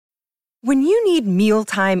When you need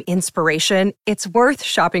mealtime inspiration, it's worth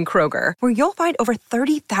shopping Kroger, where you'll find over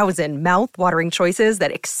 30,000 mouth-watering choices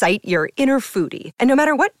that excite your inner foodie. And no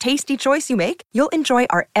matter what tasty choice you make, you'll enjoy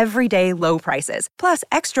our everyday low prices, plus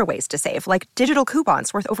extra ways to save, like digital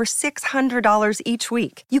coupons worth over $600 each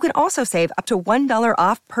week. You can also save up to $1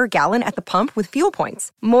 off per gallon at the pump with fuel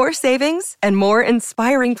points. More savings and more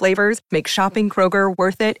inspiring flavors make shopping Kroger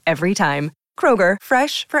worth it every time. Kroger,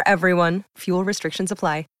 fresh for everyone. Fuel restrictions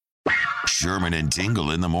apply. Sherman and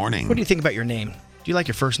Tingle in the morning. What do you think about your name? Do you like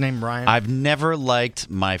your first name, Brian? I've never liked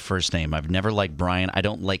my first name. I've never liked Brian. I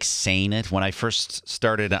don't like saying it. When I first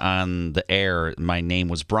started on the air, my name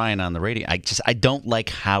was Brian on the radio. I don't like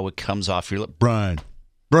how it comes off your lip. Brian.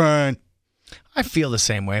 I feel the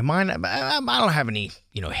same way. Mine, I don't have any,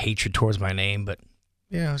 hatred towards my name, but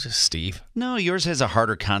yeah, it's just Steve. No, yours has a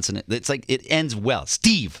harder consonant. It's like it ends well.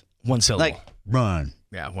 Steve. One syllable. Like Brian.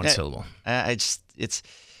 Yeah, one syllable.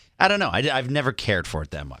 I don't know. I've never cared for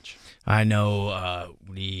it that much. I know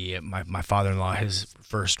my father-in-law, his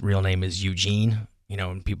first real name is Eugene,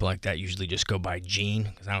 and people like that usually just go by Gene,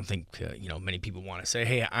 because I don't think, many people want to say,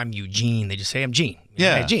 hey, I'm Eugene. They just say, I'm Gene.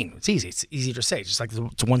 Hey, Gene. It's easy. It's easy to say. It's just like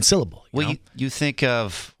it's one syllable. You think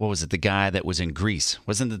of, what was it, the guy that was in Greece?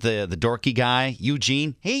 Wasn't it the dorky guy,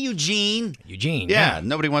 Eugene? Hey, Eugene. Eugene, yeah.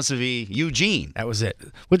 Nobody wants to be Eugene. That was it.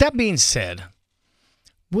 With that being said,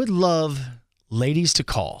 would love ladies to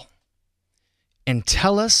call and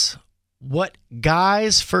tell us what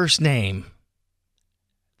guy's first name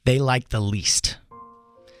they like the least.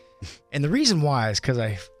 And the reason why is because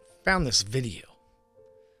I found this video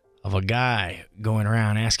of a guy going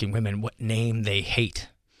around asking women what name they hate.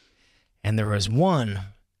 And there was one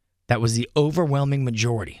that was the overwhelming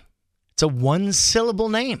majority. It's a one-syllable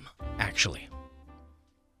name, actually.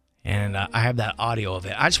 And I have that audio of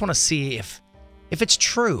it. I just want to see if it's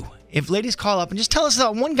true. If ladies call up and just tell us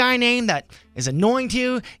that one guy name that is annoying to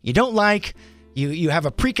you, you don't like, you have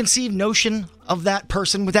a preconceived notion of that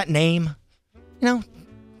person with that name,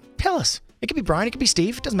 tell us. It could be Brian, it could be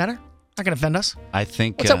Steve, it doesn't matter. Not going to offend us. I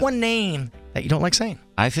think. What's that one name that you don't like saying?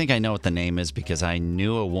 I think I know what the name is because I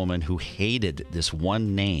knew a woman who hated this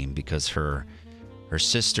one name because her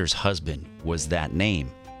sister's husband was that name.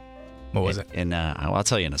 What was it? And I'll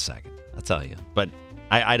tell you in a second. I'll tell you. But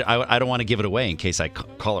I don't want to give it away in case I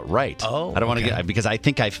call it right. Oh, I don't want to get because I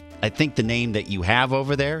think the name that you have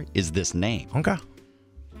over there is this name. Okay.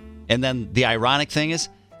 And then the ironic thing is,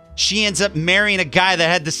 she ends up marrying a guy that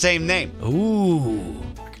had the same name. Ooh.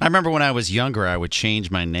 I remember when I was younger, I would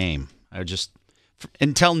change my name. I would just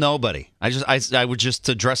and tell nobody. I would just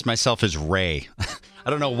address myself as Ray. I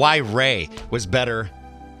don't know why Ray was better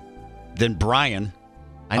than Brian.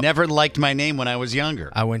 I never liked my name when I was younger.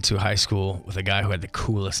 I went to high school with a guy who had the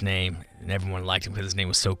coolest name, and everyone liked him because his name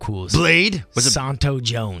was so cool. Blade? Was it Santo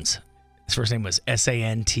Jones? His first name was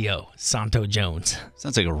Santo, Santo Jones.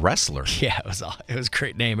 Sounds like a wrestler. Yeah, it was a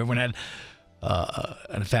great name. Everyone had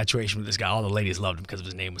an infatuation with this guy. All the ladies loved him because of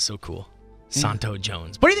his name was so cool. Santo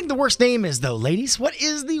Jones. What do you think the worst name is, though, ladies? What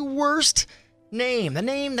is the worst name? The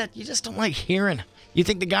name that you just don't like hearing. You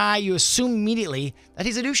think the guy, you assume immediately that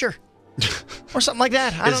he's a doucher. Or something like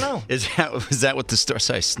that. I don't know. Is that what the story?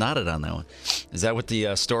 Sorry, I snotted on that one. Is that what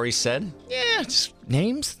the story said? Yeah, just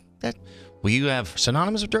names that. Well, you have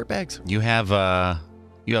synonymous with dirtbags. You have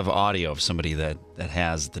audio of somebody that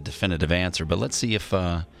has the definitive answer. But let's see if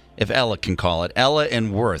Ella can call it. Ella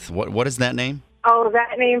in Worth. What is that name? Oh,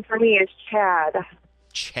 that name for me is Chad.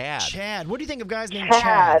 Chad. What do you think of guys named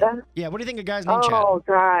Chad? Yeah. What do you think of guys named Chad? Oh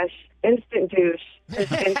gosh, instant douche.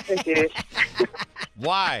 Just instant douche.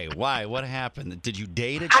 Why? What happened? Did you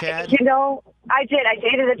date a Chad? I did. I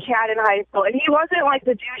dated a Chad in high school, and he wasn't like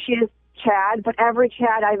the douchiest Chad, but every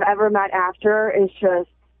Chad I've ever met after is just,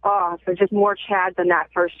 so just more Chad than that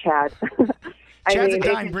first Chad. Chad's a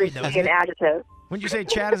dying breed, though, isn't it? An adjective. Wouldn't you say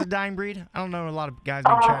Chad is a dying breed? I don't know a lot of guys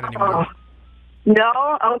named Chad anymore.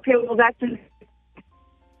 No? Okay, well, that's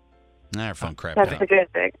Her phone crap. That's a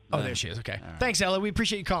good thing. Oh, there she is. Okay. Right. Thanks, Ella. We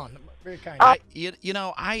appreciate you calling. Very kind.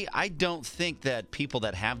 I don't think that people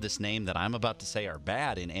that have this name that I'm about to say are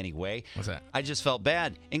bad in any way. What's that? I just felt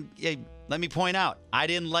bad. And let me point out, I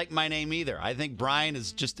didn't like my name either. I think Brian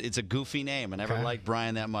is it's a goofy name. I never liked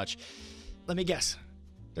Brian that much. Let me guess.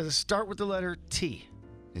 Does it start with the letter T?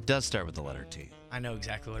 It does start with the letter T. I know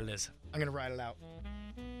exactly what it is. I'm going to write it out.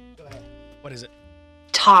 Go ahead. What is it?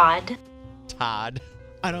 Todd.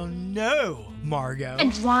 I don't know, Margot.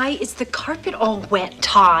 And why is the carpet all wet,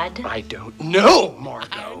 Todd? I don't know,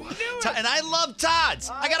 Margot. And I love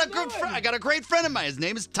Todds. I got a great friend of mine. His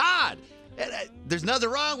name is Todd. And there's nothing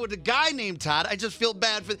wrong with a guy named Todd. I just feel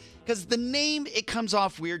bad because the name, it comes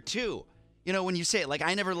off weird too. You know, when you say it, like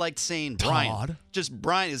I never liked saying Brian. Todd. Just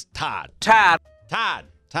Brian is Todd. Todd.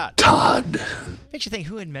 Todd. Makes you think,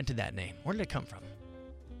 who invented that name? Where did it come from?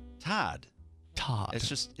 Todd. Todd.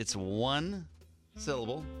 It's one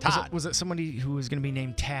syllable. Was Todd. it, was it somebody who was going to be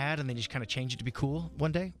named Tad and they just kind of changed it to be cool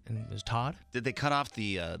one day and it was Todd? Did they cut off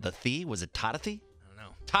the thee? Was it Toddathy? I don't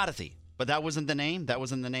know. Toddathy. But that wasn't the name? That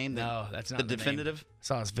wasn't the name? No, that's not the the definitive? name. I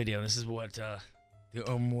saw this video. This is what the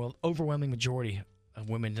overwhelming majority of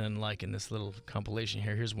women didn't like in this little compilation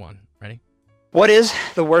here. Here's one. Ready? What is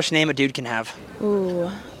the worst name a dude can have? Ooh,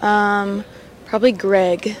 probably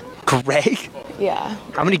Greg. Greg? Yeah.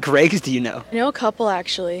 How many Gregs do you know? I know a couple,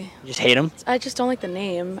 actually. You just hate him? I just don't like the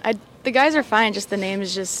name. The guys are fine, just the name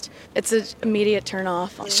is just, it's an immediate turn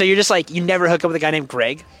off. So you're just like, you never hook up with a guy named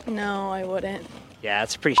Greg? No, I wouldn't. Yeah,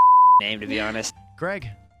 that's a pretty name, to be honest. Greg.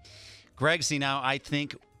 Greg, see now, I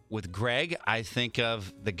think with Greg, I think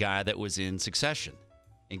of the guy that was in Succession.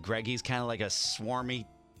 And Greg, he's kind of like a swarmy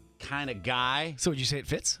kind of guy. So would you say it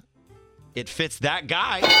fits? It fits that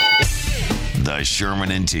guy. The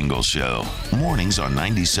Sherman and Tingle Show. Mornings on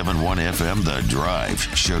 97.1 FM The Drive,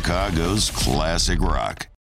 Chicago's classic rock.